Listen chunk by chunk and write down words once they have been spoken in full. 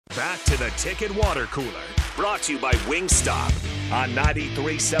Back to the Ticket Water Cooler, brought to you by Wingstop on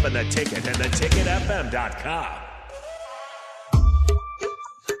 93.7 The Ticket and theticketfm.com.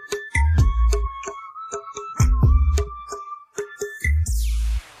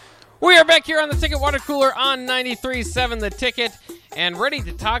 We are back here on the Ticket Water Cooler on 93.7 The Ticket and ready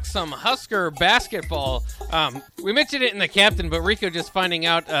to talk some Husker basketball. We mentioned it in the captain, but Rico just finding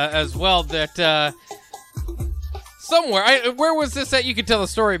out as well that somewhere, where was this at? You could tell the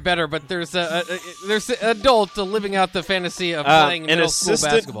story better, but there's an adult living out the fantasy of playing middle school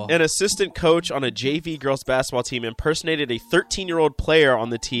basketball. An assistant coach on a JV girls basketball team impersonated a 13-year-old player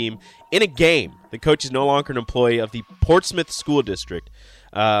on the team in a game. The coach is no longer an employee of the Portsmouth School District.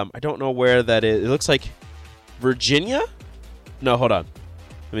 I don't know where that is. It looks like Virginia? No, hold on.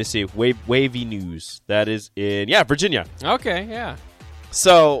 Let me see. Wavy News. That is in, Virginia. Okay, yeah.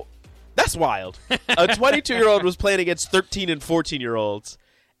 So, that's wild. A 22-year-old was playing against 13 and 14-year-olds,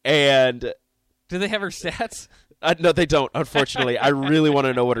 and... Do they have her stats? No, they don't, unfortunately. I really want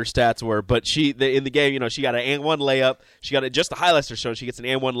to know what her stats were, but in the game, she got an and one layup. She got just the highlights are shown. She gets an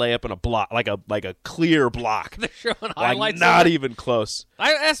and one layup and a block, like a clear block. They're showing highlights. Not even close.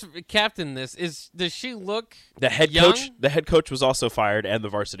 I asked Captain this: does she look the head young? coach? The head coach was also fired, and the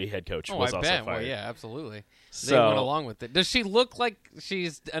varsity head coach was also fired. Well, yeah, absolutely. So, they went along with it. Does she look like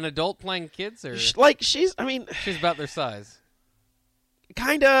she's an adult playing kids, or she's about their size?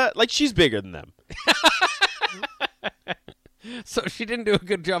 Kind of like she's bigger than them. So she didn't do a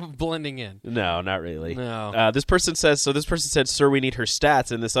good job of blending in. No, not really. No. This person said, sir, we need her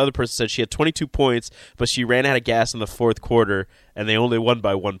stats. And this other person said she had 22 points, but she ran out of gas in the fourth quarter, and they only won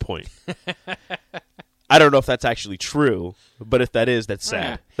by 1 point. I don't know if that's actually true, but if that is, that's sad.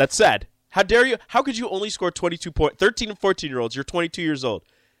 Yeah. That's sad. How dare you? How could you only score 22 points? 13 and 14-year-olds, you're 22 years old.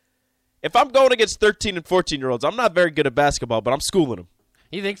 If I'm going against 13 and 14-year-olds, I'm not very good at basketball, but I'm schooling them.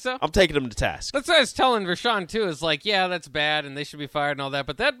 You think so? I'm taking them to task. That's what I was telling Rashawn, too, is like, yeah, that's bad, and they should be fired and all that,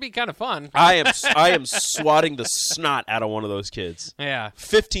 but that'd be kind of fun. I am swatting the snot out of one of those kids. Yeah.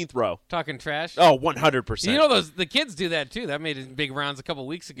 15th row. Talking trash? Oh, 100%. You know, the kids do that, too. That made big rounds a couple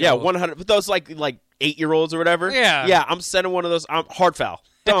weeks ago. Yeah, 100. But those, like 8-year-olds or whatever? Yeah. Yeah, I'm sending one of those. Hard foul.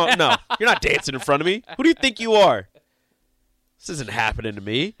 No, you're not dancing in front of me. Who do you think you are? This isn't happening to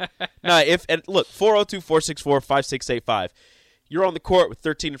me. Look, 402-464-5685. You're on the court with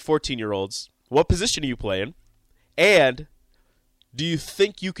 13 and 14-year-olds. What position are you playing? And do you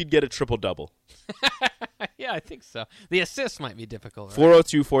think you could get a triple-double? Yeah, I think so. The assists might be difficult.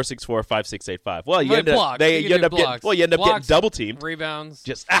 402-464-5685. Well, you end up getting double-teamed. Rebounds.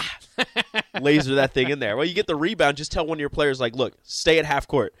 Just, laser that thing in there. Well, you get the rebound. Just tell one of your players, look, stay at half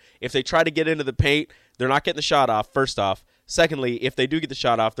court. If they try to get into the paint, they're not getting the shot off, first off. Secondly, if they do get the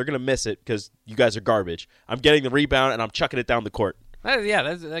shot off, they're going to miss it because you guys are garbage. I'm getting the rebound, and I'm chucking it down the court.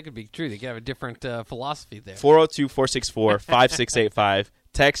 That could be true. They could have a different philosophy there. 402-464-5685.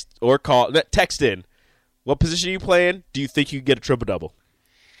 Text or call. Text in. What position are you playing? Do you think you can get a triple-double?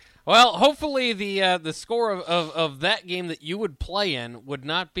 Well, hopefully the score of that game that you would play in would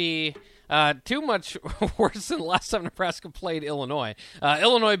not be too much worse than the last time Nebraska played Illinois.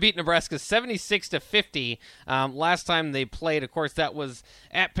 Illinois beat Nebraska 76-50 last time they played. Of course, that was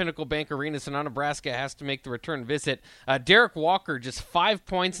at Pinnacle Bank Arena, so now Nebraska has to make the return visit. Derek Walker, just 5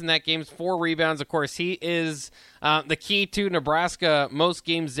 points in that game, 4 rebounds. Of course, he is the key to Nebraska most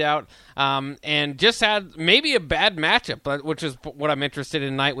games out, and just had maybe a bad matchup, which is what I'm interested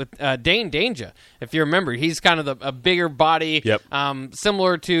in tonight with Dane Danger. If you remember, he's kind of a bigger body, yep.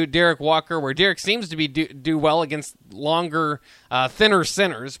 Similar to Derek Walker, where Derek seems to be do well against longer, thinner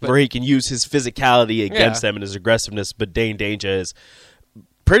centers. But, where he can use his physicality against them and his aggressiveness, but Dane Danger is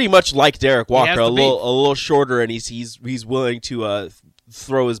pretty much like Derek Walker, a little shorter, and he's willing to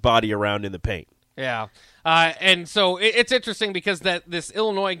throw his body around in the paint. Yeah. And so it's interesting because this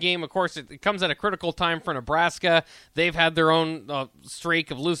Illinois game, of course, it comes at a critical time for Nebraska. They've had their own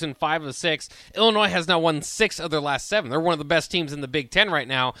streak of losing 5 of 6. Illinois has now won 6 of their last 7. They're one of the best teams in the Big Ten right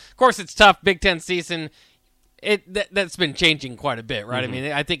now. Of course, it's tough. Big Ten season. That's been changing quite a bit, right? Mm-hmm. I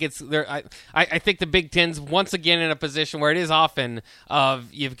mean, I think it's there. I think the Big Ten's once again in a position where it is often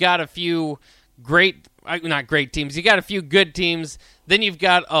of you've got a few not great teams. You got a few good teams. Then you've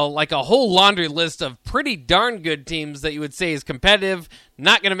got a whole laundry list of pretty darn good teams that you would say is competitive.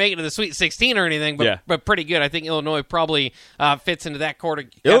 Not going to make it to the Sweet 16 or anything, but pretty good. I think Illinois probably fits into that category.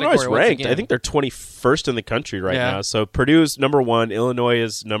 Illinois is ranked. I think they're 21st in the country right now. So Purdue's number 1. Illinois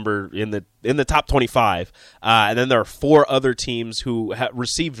is in the top 25. And then there are 4 other teams who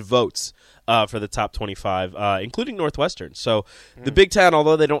received votes for the top 25, including Northwestern. So the Big Ten,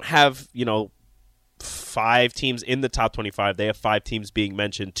 although they don't have 5 teams in the top 25. They have 5 teams being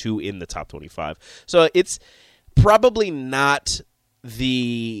mentioned, 2 in the top 25. So it's probably not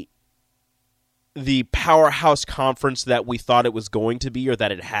the powerhouse conference that we thought it was going to be or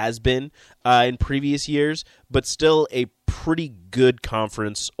that it has been in previous years, but still a pretty good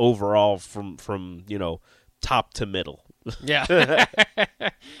conference overall from top to middle. Yeah.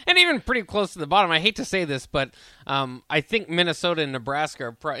 And even pretty close to the bottom. I hate to say this, but I think Minnesota and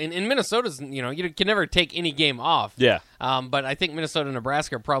Nebraska are in Minnesota's, you can never take any game off. Yeah. But I think Minnesota and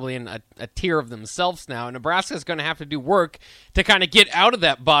Nebraska are probably in a tier of themselves now. And Nebraska is going to have to do work to kind of get out of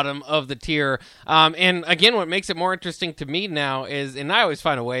that bottom of the tier. And again, what makes it more interesting to me now is, and I always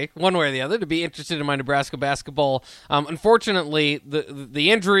find a way, one way or the other, to be interested in my Nebraska basketball. Unfortunately, the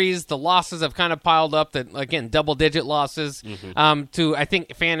injuries, the losses have kind of piled up. That again, double-digit losses. To I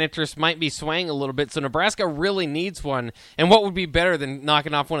think fan interest might be swaying a little bit. So Nebraska really needs one. And what would be better than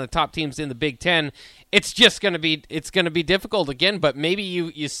knocking off one of the top teams in the Big Ten? It's just going to be difficult again. But maybe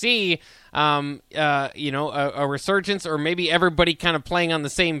you see a resurgence, or maybe everybody kind of playing on the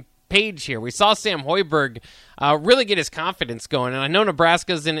same page here. We saw Sam Hoiberg really get his confidence going, and I know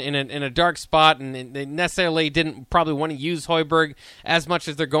Nebraska's in a dark spot, and they necessarily didn't probably want to use Hoiberg as much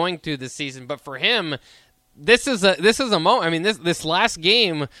as they're going to this season. But for him, this is a moment. I mean, this last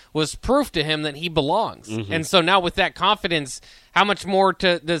game was proof to him that he belongs. Mm-hmm. And so now with that confidence, how much more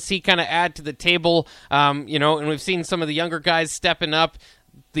does he kind of add to the table? And we've seen some of the younger guys stepping up.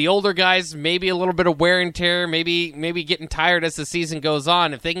 The older guys, maybe a little bit of wear and tear, maybe getting tired as the season goes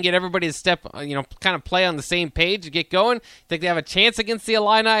on. If they can get everybody to step, kind of play on the same page and get going, think they have a chance against the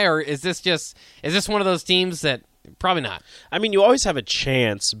Illini, or is this one of those teams that probably not? I mean, you always have a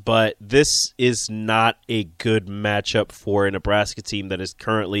chance, but this is not a good matchup for a Nebraska team that is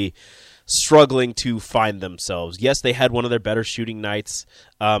currently struggling to find themselves. Yes, they had one of their better shooting nights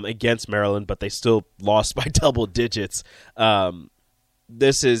against Maryland, but they still lost by double digits.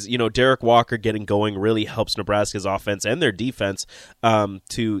 This is, Derek Walker getting going really helps Nebraska's offense and their defense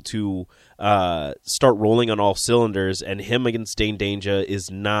to start rolling on all cylinders, and him against Dane Danger is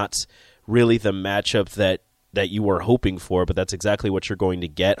not really the matchup that you were hoping for, but that's exactly what you're going to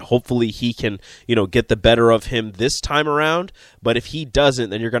get. Hopefully he can, get the better of him this time around, but if he doesn't,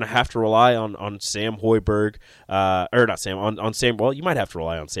 then you're going to have to rely on Sam Hoiberg, or not Sam, on Sam, well, you might have to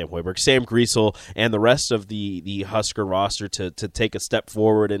rely on Sam Hoiberg, Sam Griesel, and the rest of the Husker roster to take a step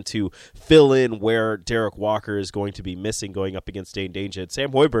forward and to fill in where Derek Walker is going to be missing going up against Dane Danger. And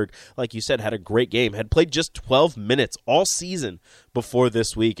Sam Hoiberg, like you said, had a great game, had played just 12 minutes all season before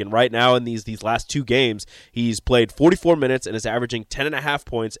this week, and right now in these last 2 games, he's played 44 minutes and is averaging 10.5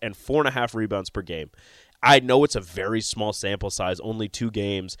 points and 4.5 rebounds per game. I know it's a very small sample size, only 2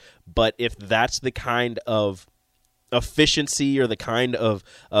 games, but if that's the kind of efficiency or the kind of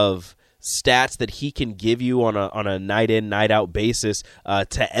stats that he can give you on a night in, night out basis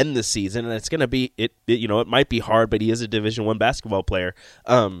to end the season, and it's going to be it might be hard, but he is a Division I basketball player.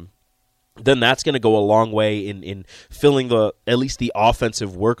 Then that's going to go a long way in filling at least the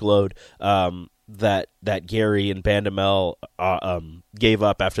offensive workload that Gary and Bandamel gave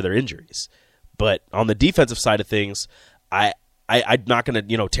up after their injuries. But on the defensive side of things, I'm not going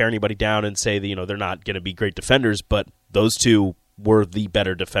to tear anybody down and say that they're not going to be great defenders, but those two were the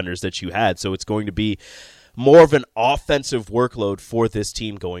better defenders that you had. So it's going to be more of an offensive workload for this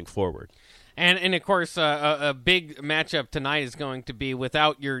team going forward. And of course, a big matchup tonight is going to be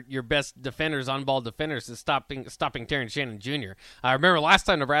without your best defenders, on-ball defenders, is stopping Terrence Shannon Jr. I remember last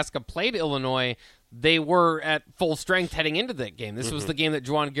time Nebraska played Illinois, they were at full strength heading into that game. This was the game that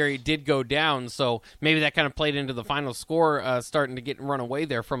Juwan Gary did go down, so maybe that kind of played into the final score, starting to get run away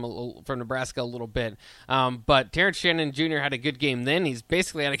there from Nebraska a little bit. But Terrence Shannon Jr. had a good game then. He's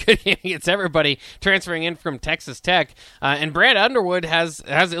basically had a good game against everybody, transferring in from Texas Tech. And Brad Underwood has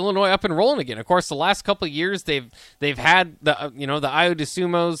Illinois up and rolling again. Of course, the last couple of years they've had the Ayo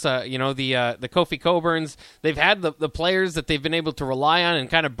DeSumos, the Kofi Coburns. They've had the players that they've been able to rely on and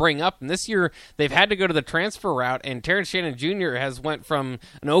kind of bring up. And this year they've had to go to the transfer route, and Terrence Shannon Jr. has went from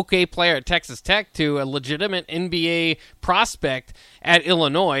an okay player at Texas Tech to a legitimate NBA prospect at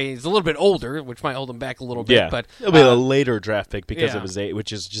Illinois. He's a little bit older, which might hold him back a little bit. But it'll be a later draft pick because of his age,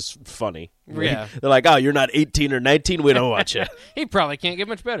 which is just funny. Yeah. They're like, oh, you're not 18 or 19? We don't want you. He probably can't get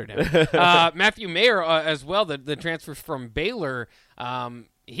much better now. Matthew Mayer as well, the transfer from Baylor.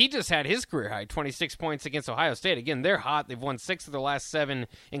 he just had his career high, 26 points against Ohio State. Again, they're hot. They've won 6 of their last 7,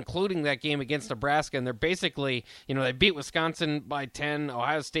 including that game against Nebraska, and they're basically, they beat Wisconsin by 10,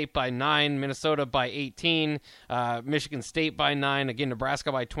 Ohio State by 9, Minnesota by 18, Michigan State by 9, again,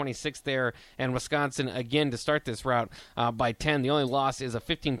 Nebraska by 26 there, and Wisconsin, again, to start this route, by 10. The only loss is a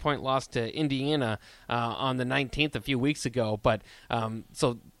 15-point loss to Indiana on the 19th a few weeks ago, but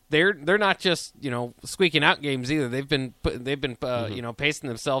so they're not just squeaking out games either. They've been pacing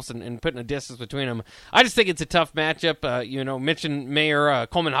themselves and putting a distance between them. I just think it's a tough matchup. Mentioned Mayer,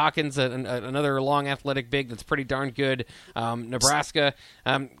 Coleman Hawkins, another long athletic big that's pretty darn good. Nebraska,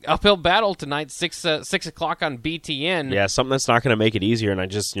 uphill battle tonight, 6 o'clock on BTN. Yeah, something that's not going to make it easier. And I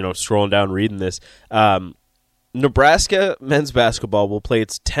just scrolling down reading this. Nebraska men's basketball will play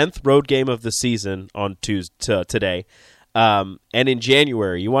its 10th road game of the season on today. And in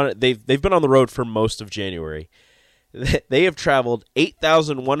January, they've been on the road for most of January. They have traveled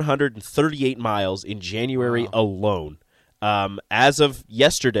 8,138 miles in January alone. As of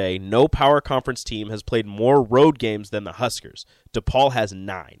yesterday, no power conference team has played more road games than the Huskers. DePaul has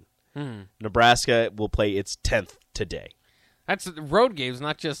 9. Nebraska will play its 10th today. That's road games,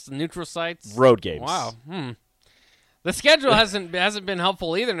 not just neutral sites? Road games. Wow. The schedule hasn't been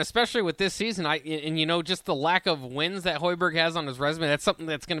helpful either, and especially with this season. Just the lack of wins that Hoiberg has on his resume. That's something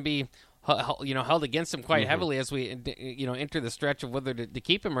that's going to be held against him quite heavily as we enter the stretch of whether to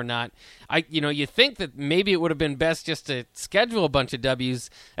keep him or not. You think that maybe it would have been best just to schedule a bunch of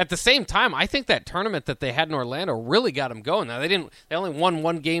W's. At the same time, I think that tournament that they had in Orlando really got them going. Now they only won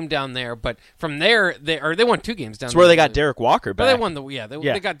 1 game down there, but from there they won 2 games down there. That's where they got Derek Walker back. But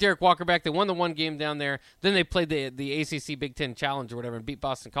they got Derek Walker back. They won the 1 game down there. Then they played the ACC Big Ten Challenge or whatever and beat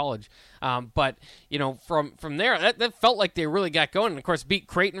Boston College. But from there that felt like they really got going. And of course beat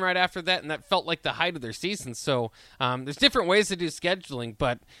Creighton right after that. And that felt like the height of their season. So there's different ways to do scheduling,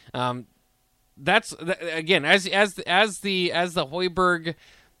 but that's again as the Hoiberg,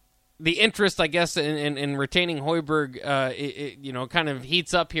 the interest, I guess, in retaining Hoiberg, kind of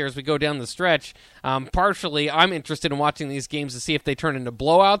heats up here as we go down the stretch. Partially, I'm interested in watching these games to see if they turn into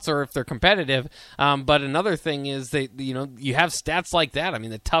blowouts or if they're competitive. But another thing is you have stats like that. I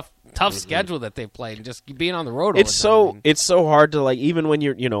mean, the tough schedule that they've played and just being on the road. It's so hard to even when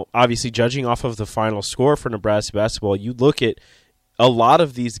you're obviously judging off of the final score for Nebraska basketball. You look at a lot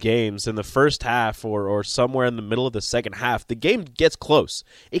of these games in the first half or somewhere in the middle of the second half, the game gets close.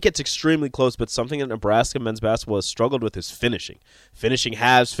 It gets extremely close, but something that Nebraska men's basketball has struggled with is finishing. Finishing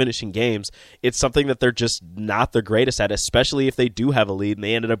halves, finishing games. It's something that they're just not the greatest at, especially if they do have a lead and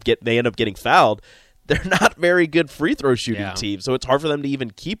they end up getting fouled. They're not very good free throw shooting teams, so it's hard for them to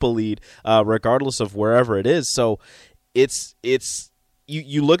even keep a lead regardless of wherever it is. So it's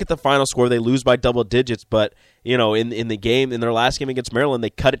you look at the final score, they lose by double digits, but in the game, in their last game against Maryland, they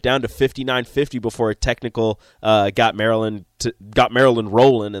cut it down to 59-50 before a technical got Maryland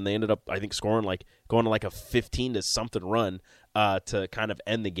rolling, and they ended up, I think, going to like a 15 to something run to kind of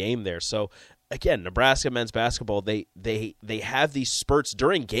end the game there. So again, Nebraska men's basketball, they have these spurts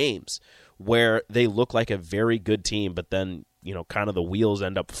during games where they look like a very good team, but then kind of the wheels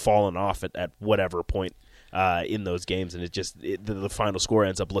end up falling off at whatever point in those games, and the final score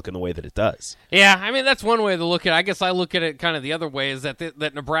ends up looking the way that it does. Yeah, I mean, that's one way to look at it. I guess I look at it kind of the other way, is that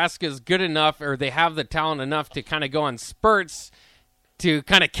Nebraska is good enough, or they have the talent enough to kind of go on spurts to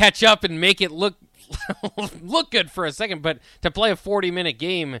kind of catch up and make it look good for a second, but to play a 40-minute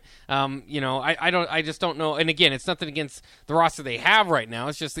game, I just don't know. And again, it's nothing against the roster they have right now.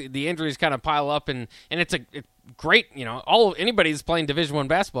 It's just the injuries kind of pile up, and it's great. Anybody who's playing Division I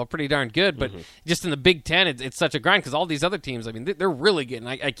basketball pretty darn good, but just in the Big Ten, it's such a grind because all these other teams, I mean, they're really good. And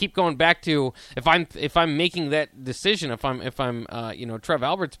I keep going back to if I'm making that decision, if I'm Trev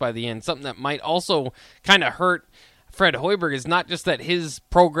Alberts by the end, something that might also kind of hurt Fred Hoiberg is not just that his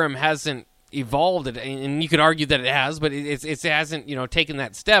program hasn't evolved, and you could argue that it has, but it hasn't taken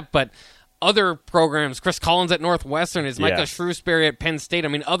that step. But other programs, Chris Collins at Northwestern, is Michael Shrewsbury at Penn State. I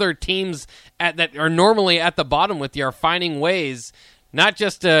mean, other teams that are normally at the bottom with you are finding ways not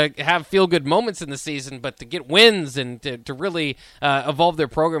just to have feel-good moments in the season, but to get wins and to really evolve their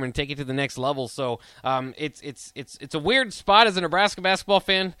program and take it to the next level. So it's a weird spot as a Nebraska basketball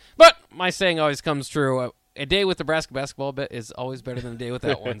fan, but my saying always comes true. A day with Nebraska basketball is always better than a day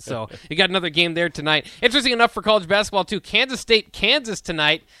without one. So you got another game there tonight. Interesting enough for college basketball, too. Kansas State, Kansas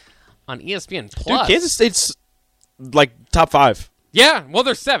tonight on ESPN+. Dude, Kansas State's like top 5. Yeah, well,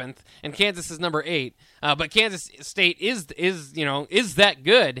 they're 7th, and Kansas is number 8. But Kansas State is that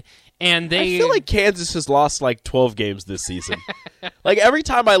good. And I feel like Kansas has lost like 12 games this season. Like every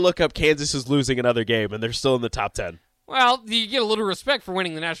time I look up, Kansas is losing another game, and they're still in the top 10. Well, you get a little respect for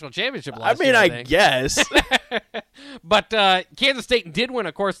winning the national championship last year, I think. guess. But Kansas State did win,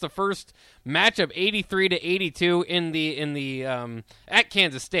 of course, the first matchup 83-82 in the at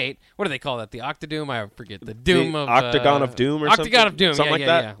Kansas State. What do they call that? The Octadoom? I forget. The Doom of Octagon of Doom or something? Octagon of Doom. Something like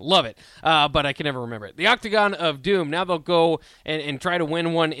that? Yeah. Love it. But I can never remember it. The Octagon of Doom. Now they'll go and try to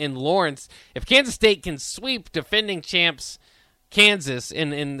win one in Lawrence. If Kansas State can sweep defending champs Kansas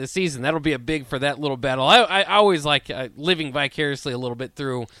in the season, that'll be a big for that little battle. I always like living vicariously a little bit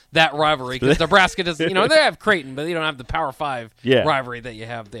through that rivalry because Nebraska doesn't, they have Creighton, but they don't have the Power 5 rivalry that you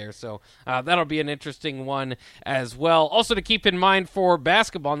have there. So that'll be an interesting one as well. Also to keep in mind for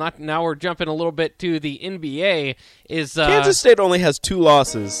basketball, now we're jumping a little bit to the NBA, is Kansas State only has 2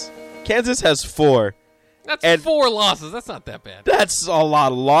 losses. Kansas has 4. That's 4 losses. That's not that bad. That's a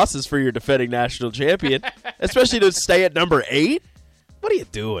lot of losses for your defending national champion, especially to stay at number 8. What are you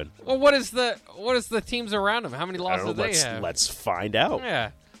doing? Well, what is the teams around them? How many losses do they have? Let's find out.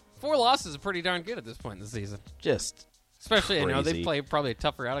 Yeah, 4 losses is pretty darn good at this point in the season. Just especially crazy. They play probably a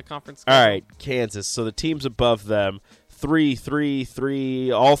tougher out of conference. All right, Kansas. So the teams above them, 3, 3,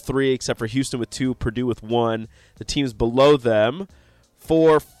 3, all 3 except for Houston with 2, Purdue with 1. The teams below them.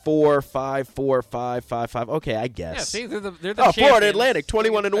 4, 4, 5, 4, 5, 5, 5. Okay, I guess. Yeah, see, they're the Florida champions. Atlantic,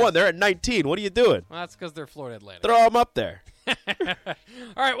 21-1. They're at 19. What are you doing? Well, that's because they're Florida Atlantic. Throw them up there. All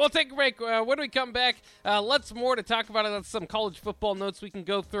right, we'll take a break. When we come back, lots more to talk about. That's some college football notes we can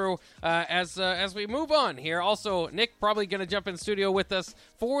go through as we move on here. Also, Nick probably going to jump in studio with us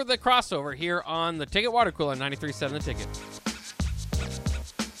for the crossover here on the Ticket Water Cooler 93.7 The Ticket.